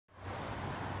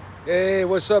Hey,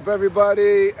 what's up,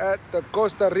 everybody at the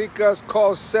Costa Rica's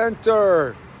Call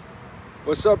Center?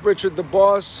 What's up, Richard the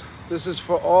Boss? This is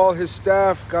for all his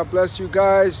staff. God bless you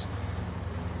guys.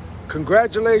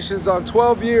 Congratulations on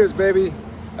 12 years, baby.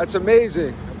 That's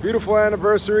amazing. A beautiful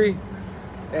anniversary.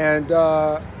 And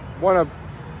want to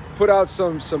put out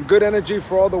some good energy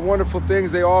for all the wonderful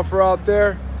things they offer out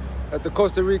there at the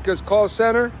Costa Rica's Call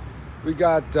Center. We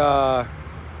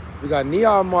got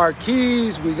neon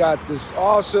marquees. We got this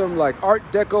awesome like Art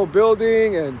Deco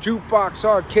building and jukebox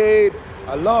arcade.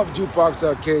 I love jukebox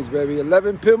arcades, baby.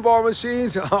 11 pinball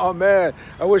machines. Oh man,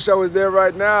 I wish I was there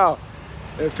right now.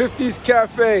 And 50s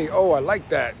Cafe. Oh, I like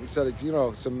that. Instead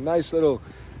of, some nice little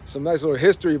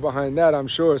history behind that, I'm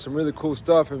sure. Some really cool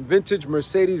stuff. And vintage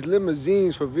Mercedes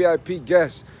limousines for VIP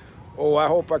guests. Oh, I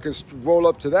hope I can roll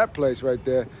up to that place right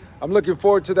there. I'm looking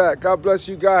forward to that. God bless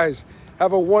you guys.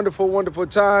 Have a wonderful, wonderful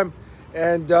time.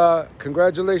 And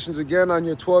congratulations again on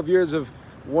your 12 years of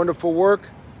wonderful work.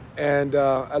 And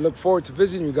I look forward to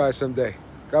visiting you guys someday.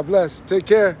 God bless. Take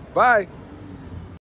care. Bye.